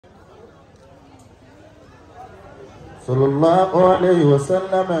صلى الله عليه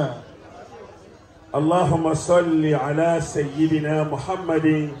وسلم. اللهم صل على سيدنا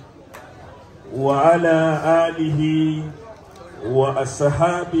محمد وعلى آله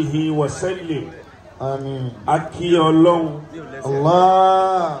وأصحابه وسلم. آمين. Akí Ọlọ́run.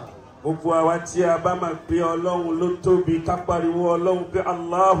 Allah. Gbogbo àwa tí a bá máa pe Ọlọ́run ló tóbi ká pariwo Ọlọ́run pé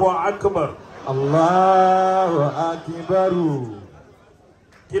Allahu Akbar. Allahu Akbaru.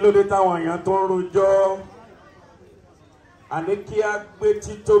 Kí ló dé táwọn èèyàn tó ń rojọ́? Àní kí a gbé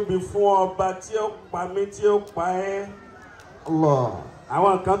títóbi fún ọba tí ó pa mí tí ó pa ẹ́. Allah.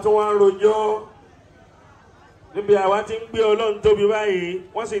 Àwọn kan tó wá ń rojọ́ níbi àwa tí ń gbé Ọlọ́run tóbi báyìí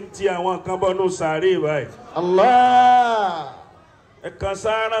wọ́n sì ń ti àwọn kan bọ́nú sàárè báyìí. Allah. Ẹ̀kan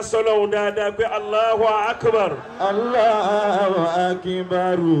sáárá sọ́lọ́run dáadáa pé Allahu Akbar. Allahu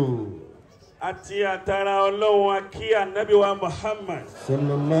Akbaru. Àti àtàrà Ọlọ́run akí ànábì wa Muhammad.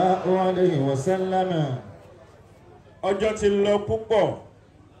 Sallallahu alayhi wa sallam. Ọjọ́ ti lọ púpọ̀.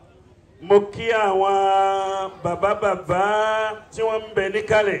 Mo kí àwọn bàbá tí wọ́n ń bẹ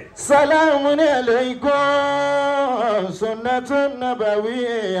níkàlẹ̀. Salamun alaykum sunnatun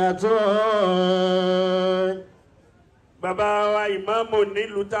nabawiyyatun. Bàbá wa ìmáàmù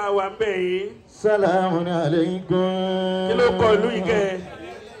nílùú tá a wà ń bẹ̀ yìí. Salamun alaykum. Kí ló kọ ìlú ìkẹ́?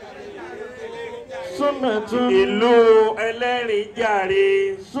 Sunnatun. Ìlú ẹlẹ́rìn jàre.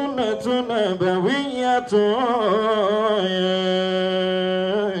 Sunnatun nabawiyyatun.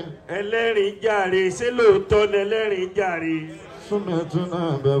 Ẹlẹ́rìn jàre ṣé lóòótọ́ ni ẹlẹ́rìn jàre? Sunnatun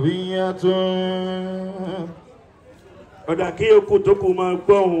nabawiyyatun. Ọ̀dà kí okùn tó kù máa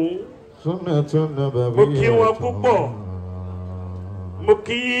gbọ́hùn. Sunnatun nabawiyyatun. Mo kí wọn púpọ̀. Mo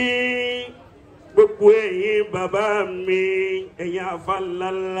kí gbogbo ẹ̀yin bàbá mi, ẹ̀yin àfà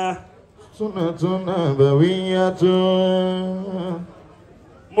ńláńlá. Sunnatun nabawiyyatun.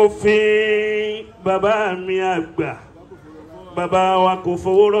 Mo fi bàbá mi àgbà, bàbá wa kò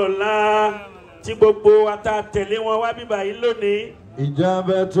fowó rọ̀lá tí gbogbo wa ta tẹ̀lé wọn wá bíbá yìí lónìí.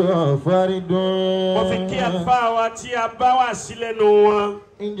 Ijabatu faridun. Mo fi kí àlùfáà wa tí a bá wà sí lẹ́nu wọn.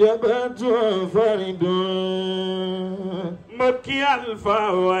 Ijabatu faridun. Mo kí àlùfáà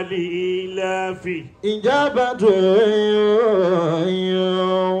wa líláfi. Ijabatu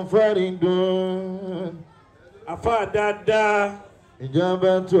faridun. Àfáà dáadáa.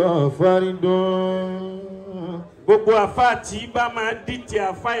 Ijabatu faridun. Gbogbo àfáà tí bá máa dìtẹ̀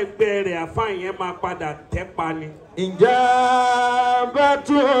àfáà ẹgbẹ́ rẹ̀ àfáà yẹn máa padà tẹ́ pa ni.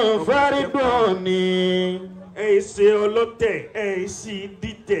 Ijabatu faridun ni. Ẹ̀yin ṣe ọlọ́tẹ̀, ẹ̀yin sì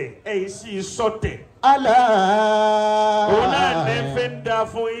dìtẹ̀, ẹ̀yin sì sọ̀tẹ̀. Allah. Òun náà ní fẹ́ ń da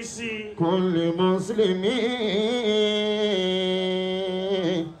fún yín sí. Kulli muslimi.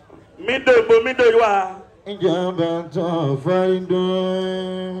 Mídò yìí wá. Ijabatu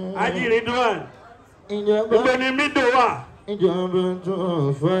faridun. Ajínigbọ́n. Gbogbo ni mídò wà.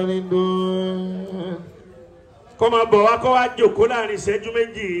 Ijabatu faridun. Kó máa bọ̀ wá kó wá jòkó láàrin ìṣẹ́jú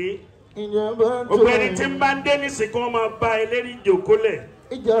méjì yìí. Ijabatu. Gbogbo ẹni tí ń bá ń dé nísìnyí kó máa bá ẹlẹ́rìí jòkó lẹ̀.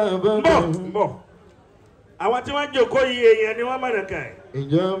 Ijabatu. Mbọ̀. Àwọn tí wọ́n jòkó yìí èèyàn ni wọ́n mọ̀nà kà ẹ̀.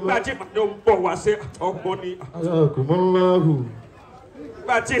 Ijabatu. Nígbà tí ìpàdé ń bọ̀ wá sí ọgbọ́n ni. Ayakumullahu.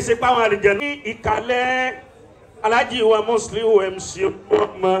 Nígbà tí ìsìnkú àwọn àlejò ní ìkàlẹ̀ Alahji wa Muslim MC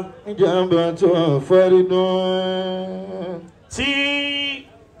ọmọ. Ijabatu faridun. Tí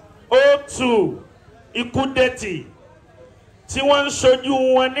ó tù ikú dẹ̀tì tí wọ́n ń sojú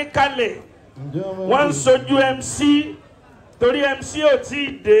wọn níkàlẹ̀ wọ́n ń sojú MC torí MC ò tí ì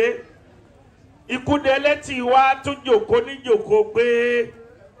dé ikú dẹ̀lẹ́tì wá tún jòkó ní jòkó pé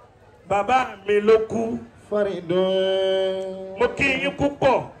bàbá mi ló kú. Faridun. Mo kí yín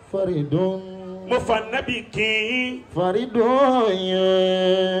púpọ̀. Faridun. Mo fa nábì kí yín. Faridun.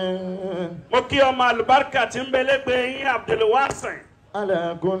 Mo kí ọmọ àlùbáríkà tí ń bẹ lẹ́gbẹ̀ẹ́ yín Abdulwasin.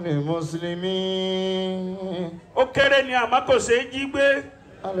 Ala kulli muslimi. Ó kéré ni àmọ́ kò ṣeé jí gbé.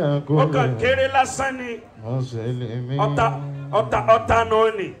 Ala Ó kulli kàn kéré lásán ni. muslimi. Ọ̀tá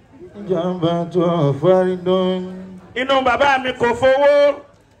náà ni. Ijabatu faridun. Inú bàbá mi kò fowó.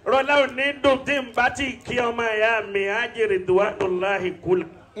 Rọ́lá ò ní dùn tí n bá ti kí ọmọ ìyá mi Ájìrì Duwanullahi Kula.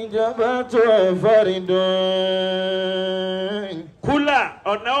 Ijabatu faridun. Kula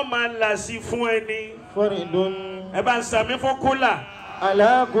ọ̀nà ó máa là sí fún ẹni. Faridun. Ẹ bá ń sàmí fún Kula.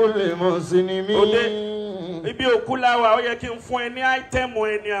 Ala kulli muslimi. Ibi òkú la wà ó yẹ kí n fún ẹ ní áítẹ́mù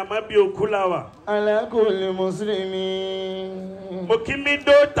ẹni àmọ́ bí òkú la wà. Ala kulli muslimi. Mo kí mi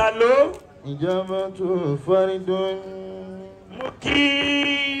dó ta ló. Ijabatu faridun. Mo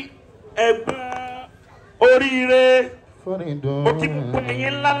kí ẹ̀gbọ́n oríire. Faridun. Mo kí gbogbo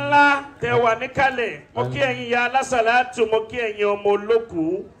ẹ̀yin ńláńlá tẹ wà níkàlẹ̀. Mo kí ẹ̀yin ya alásàlátù, mo kí ẹ̀yin ọmọ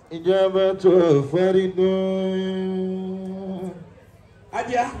olókùú. إجابة فرد.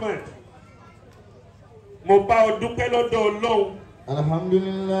 Haji Ahmed, mo bá ọ dúpẹ́ lọ́dọ̀ Ọlọ́run.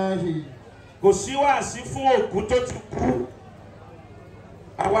 Alhamdulillahi. Kò sí wáàsí fún òkú tó ti kú.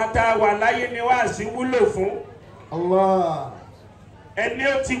 Àwa tá a wà láyé ni wáàsí wúlò fún. Allah. Ẹni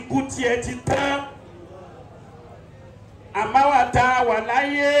ó ti kú tiẹ̀ ti tán. Àmọ́ wa tá a wà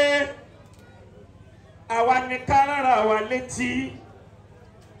láyé. Àwa ni ká rárá wa létí.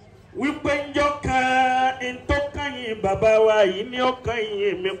 Wípé ńjọ́ kan ntọ́kànyìn bàbá wa yìí ní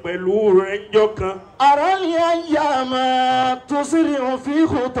ọkànyìn mi pẹ̀lú rẹ̀ ńjọ́ kan. أرى الأيام تسرع في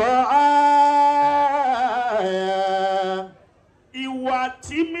خطايا. Ìwà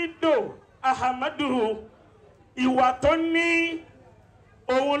tímídò Ahamadu, ìwà tó ní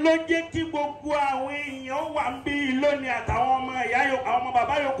òun ló jẹ́ kí gbogbo àwọn èèyàn wà ń bí lónìí àtàwọn ọmọ ìyá yòókù àwọn ọmọ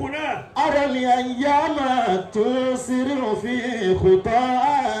bàbá yòókù náà. أرى الأيام تسرع في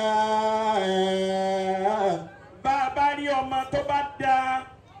خطايا. Bàbá rí ọmọ tó bá dáa.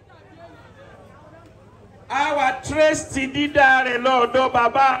 Àwa tírẹ́sì dídá rẹ̀ lọ́dọ̀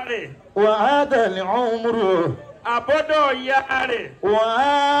bàbá rẹ̀. وعاد العمر. Àbọ́dọ̀ ìyá rẹ̀.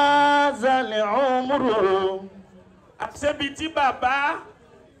 وهذا العمر. Àṣebi tí bàbá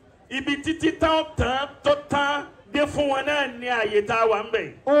ibi títí tán tó tán dé fún wọn náà ní àyè tá a wà ń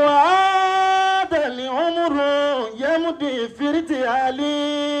bẹ̀. وعاد العمر يمضي في ارتحالي.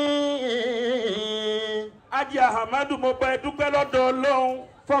 Haji Ahamadu, mo bá ẹ dúpẹ́ lọ́dọ̀ Ọlọ́run.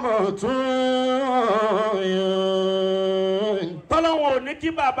 فموت Tọ́lọ́wọ̀n ò ní kí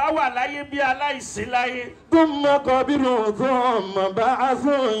bàbá wà láyé bí aláìsí láyé. ثم قبر ثم بعث.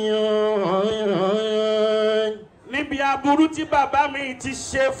 Níbi aburú tí bàbá mi ti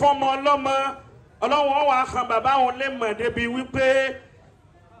ṣe fọ́mọ ọlọ́mọ, Ọlọ́run wà hàn bàbá òun lè mọ̀ débi wípé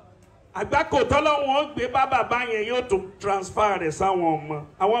àgbákò tọ́lọ́wọ̀n ó gbé bá bàbá yẹn yóò tún transfer rẹ̀ sáwọn ọmọ.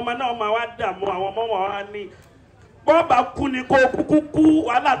 Àwọn ọmọ náà máa wá dààmú, àwọn ọmọ wa ní bọ́ọ̀bà kú ni kó kúkú kú,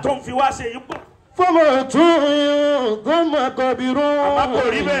 wàhálà tó ń fi wá ṣe yìí pọ̀. فموت ثم قبر Àmọ́ kò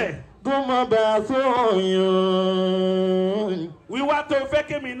rí bẹ́ẹ̀. ثم بعث. Wíwá tó fẹ́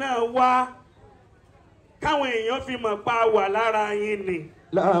kémi náà wá káwọn èèyàn fi mọ̀ pa wà lára yín ni.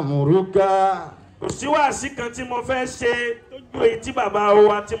 لأمرك. Kò sí wàásí kan tí mo fẹ́ ṣe tó ju èyí tí bàbá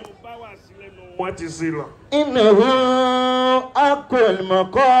wa tí mo bá wà sí lẹ́nu wọn ti sí lọ. إنه أقل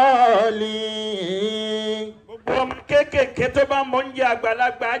مقالي. Gbogbo ọmọ kéékèèké tó bá mọ oúnjẹ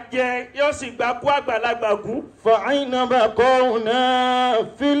àgbàlagbà jẹ yóò sì gbà kú àgbàlagbà kú. فأين بقونا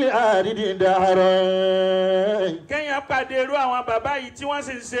في الأرض دهرا. Kéèyàn pàdé irú àwọn bàbá yìí tí wọ́n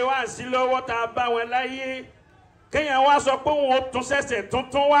sì ń ṣe wáàsí lọ́wọ́ tá a bá wọn láyé. Kéèyàn wá sọ pé òun ó tún ṣẹ̀ṣẹ̀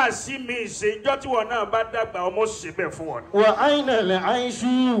tuntun wáàsí mi ìṣèjọ́ tí wọn náà bá dàgbà ọmọ ṣe bẹ̀ fún wọn. وأين العيش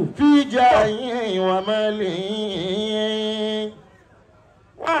في جاه ومال.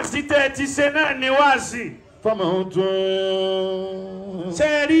 Wáàsí tẹ́ ẹ ti ṣe náà ni wáàsí. فموت. Ṣé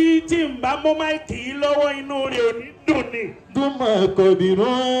ẹ rí tí n bá mú máìkì yìí lọ́wọ́ inú rẹ̀ ò ní dùn ni. ثم قبر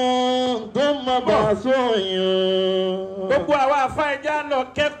ثم بعث. Gbogbo àwa àfa ẹja lọ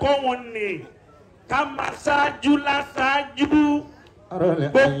kẹ́kọ̀ọ́ wọn ni ká máa ṣáájú láṣáájú.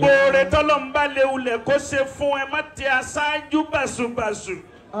 Gbogbo rẹ̀ tọ́lọ́mbà léwulẹ̀ kó ṣe fún ẹ má ti aṣáájú bàṣubàṣu.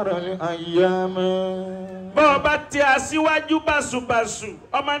 أرى الأيام. Bọ́ọ̀ bá ti aṣíwájú bàṣubàṣu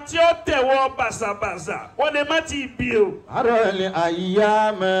ọmọ tí ó tẹ̀wọ́ bàṣàbàṣà wọ́n lè má ti bí o. أرى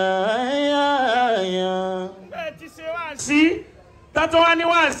الأيام. Bẹ́ẹ̀ ti ṣe wá sí tátọ́ wá ní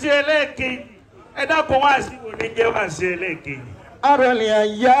wá sí ẹlẹ́ẹ̀kejì ẹ dákun wá sí wò ní jẹ́ wá sí ẹlẹ́ẹ̀kejì. أرى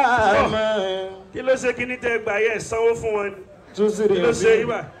الأيام. Kí ló ṣe kí ní tẹ́ gbà yẹ sanwó fún wọn ni? تسرع Kí ló ṣe yín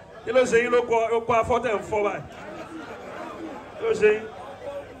báyìí? Kí ló ṣe yín ló kọ afọ́tẹ̀ ń fọ́ báyìí? Kí ló ṣe yín?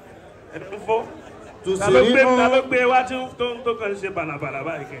 Ẹni ń fọ́? Ta ló gbé wá tí tó kàn ṣe bàlàbàlà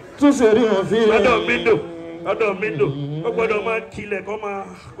báyìí kẹ́? تسرع في. Lọ́dọ̀ mi dò, ó gbọ́dọ̀ máa kilẹ̀ kó máa.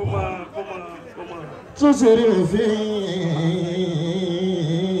 تسرع في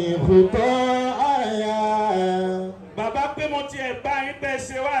خطايا. Bàbá pé mo tiẹ̀ bá yín bẹ́ẹ̀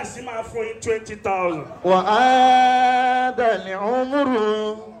ṣe wá sí máa fún yín 20,000. وعاد العمر.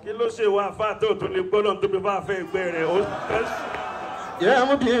 Kí ló ṣe wá fáà tó tún lè gbọ́dọ̀ tóbi bá fẹ́ ẹgbẹ́ rẹ̀ ó fẹ́.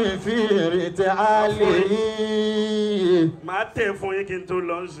 يمضي في ارتحالي. Màá tẹ̀ fún yín kí n tó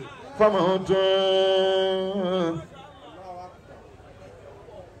lọ sí. فموت.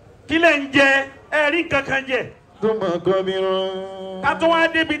 Kí lẹ̀ ń jẹ ẹ rí nǹkan kan jẹ. ثم قبر. Ká tún wá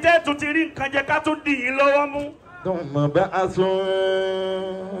débi tẹ́ tún ti rí nǹkan jẹ ká tún dì yín lọ́wọ́ mú. ثم بعث.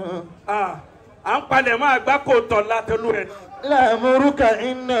 À ń palẹ̀ mọ́ àgbákò tọ̀ látọlú ẹ̀. لأمرك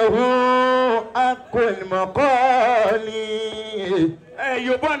إنه أقوى المقال.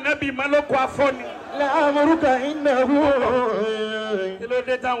 Yorùbá nẹ́bí mọ́lọ́kọ̀ afọ́ ni. لعمرك إنه kí ló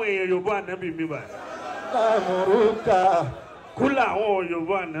dé táwọn èèyàn Yorùbá ànábì mi báyìí. لعمرك kúlà àwọn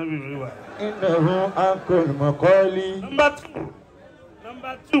Yorùbá ànábì mi báyìí. إنه أكل مقالي. Number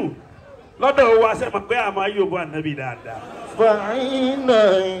two lọ́dọ̀ wa ṣe mọ̀ pé àmọ́ Yorùbá ànábì dáadáa. فعينا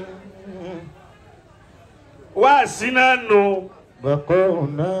wá sínú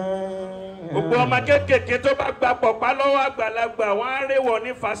بقونا gbogbo ọmọ kékèké tó bá gba pọ̀pá lọ́wọ́ àgbàlagbà wọ́n á réwọ̀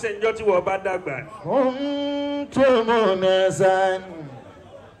ní fàṣẹjọ́ tí wọ́n bá dàgbà. كنتم ناسا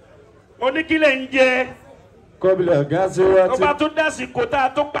mo ní kí lè ń jẹ. قبل tó غزوة bá tún dásìkò tá a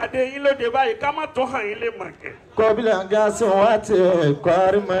tó pàdé yín lóde báyìí ká má tún hàn yín lè mọ̀ kẹ́. قبل غزوة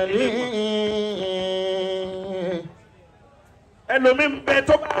كرملي ẹlòmíì ń bẹ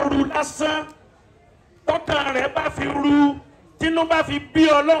tó bá ru lásán tọ́kàn rẹ̀ bá fi ru tínú bá fi bí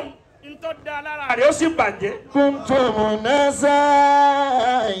Ọlọ́run ntọ́ da lára rẹ̀ ó sì bàjẹ́. كنتم ناسا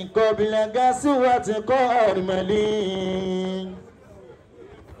قبل غزوة كرملي.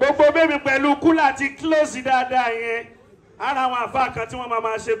 gbogbo bébí pẹ̀lú kúlà ti close dáadáa yẹn ara àwọn àfa kan tí wọ́n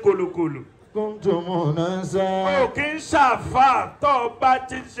máa ṣe kòlòkòlò. كنتم ناسا o kì í ṣàfà tó o bá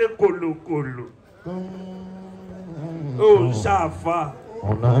ti ṣe kòlòkòlò. o ṣàfà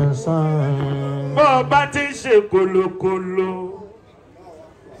ناسا bó o bá ti ṣe kòlòkòlò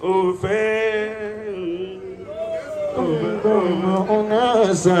o fẹ́.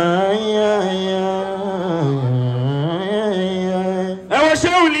 ناسا ẹ wo ṣé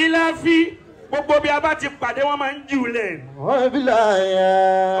òlì láfi gbogbo bí a bá ti pàdé wọn máa ń jùlẹ̀ wọ́n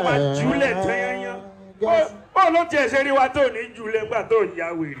máa jùlẹ̀ tẹ́yẹ́yẹ́ bó ló tiẹ̀ ṣe rí wa tó ní jùlẹ̀ nígbà tó ya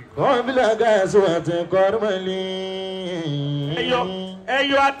wèrè.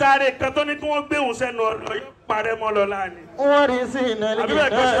 ẹyọ atare kan tó ní kí wọ́n gbé òun sẹ́nu ọ̀nà yóò parẹ́ mọ́ lọ láàánú.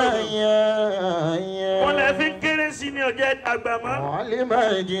 wọ́n lè fi kéré sí ní ọjọ́ ìdàgbà mọ́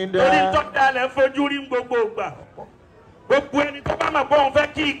torí tó dalẹ̀ fojú rí gbogbo ìgbà. gbogbo ẹni tó bá mọ̀ pé òun fẹ́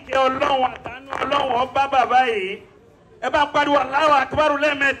kí ìkẹ́ Ọlọ́run àtàánú Ọlọ́run ọba bàbá yìí ẹ bá pariwo Allahu Akbar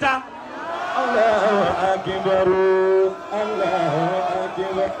lẹ́ẹ̀mẹ́ta. Allahu Akbar, Allahu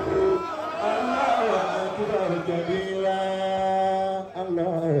Akbar, Allahu Akbar kabira,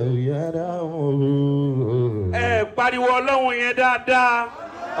 Allahu yarhamuhu. ẹ pariwo Ọlọ́run yẹn dáadáa.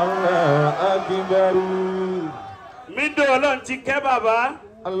 Allahu Akbar. mídò Ọlọ́run ti kẹ́ bàbá.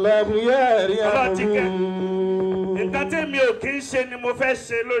 Allahu yarhamuhu. nǹkan tẹ́mi ò kí ń ṣe ni mo fẹ́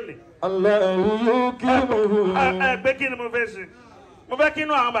ṣe lónìí. Allahu yukrimuhu. pé kí ni mo fẹ́ ṣe mo fẹ́ kí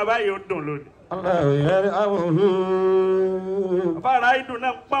inú àwọn bàbá yìí ó dùn lónìí. Allahu yarhamuhu. bàbá ráìdùn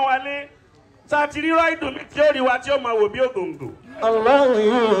náà pọ́n wálé sáà ti rí ráìdùn mi tí ó rí wa tí ó máa wò bí ògòǹgò. Allahu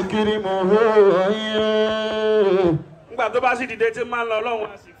yukrimuhu. nígbà tó bá sì dìde tí máa ń lọ Ọlọ́run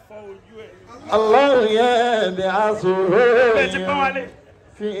á sì fọ́ ojú ẹ̀. Allahu yab'athuhu. bẹ́ẹ̀ ti pọ́n wálé.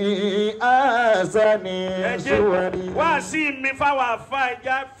 Fi ahsani suwari. wá sí mi fáwọn àfa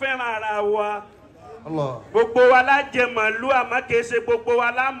ẹja fẹ́ràn ara wa. Allah. gbogbo wa la jẹ màlúù àmọ́ kìí ṣe gbogbo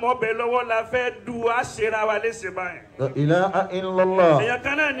wa la mọ̀ bẹ́ẹ̀ lọ́wọ́ la fẹ́ du àṣẹra wa léṣe báyìí. La ilaha illallah. èèyàn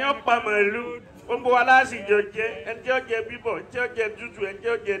kan náà ni ó pa màlúù gbogbo wa la sì jọ jẹ ẹni tí ó jẹ bíbọ̀ ẹni tí ó jẹ tútù ẹni tí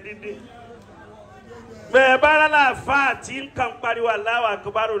ó jẹ dídín. bẹ́ẹ̀ bá rárá àfa àti nǹkan pariwo Allahu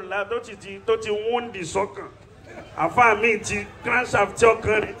Akbar tó ti wúndì sọ́kàn àfa mi ti crankshaft tí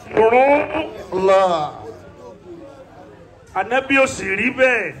ọkàn rẹ̀ ti rún. Allah. Ànábì ò sì rí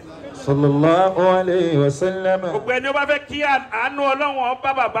bẹ́ẹ̀. Sallallahu alayhi wa sallam. gbogbo ẹni ó bá fẹ́ kí àánú Ọlọ́run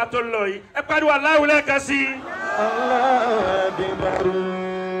ọba bàbá tó lọ yìí ẹ pariwo Allahu lẹ́ẹ̀kan sí i. Allahu Akbar.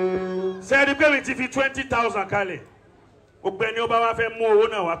 sẹ́ẹ̀rí pé mi ti fi 20,000 kalẹ̀ gbogbo ẹni ó bá wá fẹ́ mú owó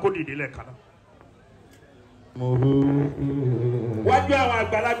náà wá kó dìde lẹ́ẹ̀kan náà. wájú àwọn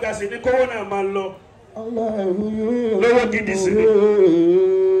àgbàlagbà sì ní kówó náà máa lọ. lówó gidi sí ni.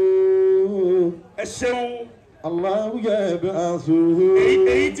 ẹ ṣeun. Allahu yab'athuhu.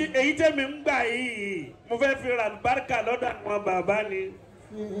 èyí tẹ́mi ń gbà yìí mo fẹ́ fi ra àlùbáríkà lọ́dọ̀ àwọn bàbá ni.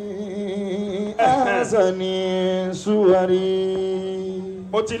 ahsani suwari.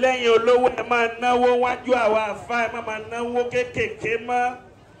 mo ti lẹ́yìn olówó ẹ máa náwó wájú àwọn àfa ẹ máa náwó kéékèèké mọ́.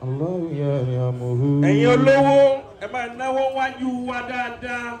 Allahu yarhamuhu. ẹ̀yin olówó ẹ máa náwó wájú wa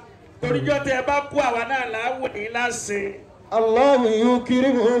dáadáa toríjọ́ tẹ ẹ bá kú àwa náà láwọ̀ ní lásìn. Allahu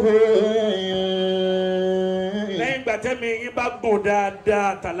yukrimuhu. lẹ́yìn ìgbà tẹ́mi yín bá gùn dáadáa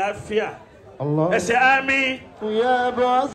tàlàáfíà. Allah. ẹ ṣe àmín.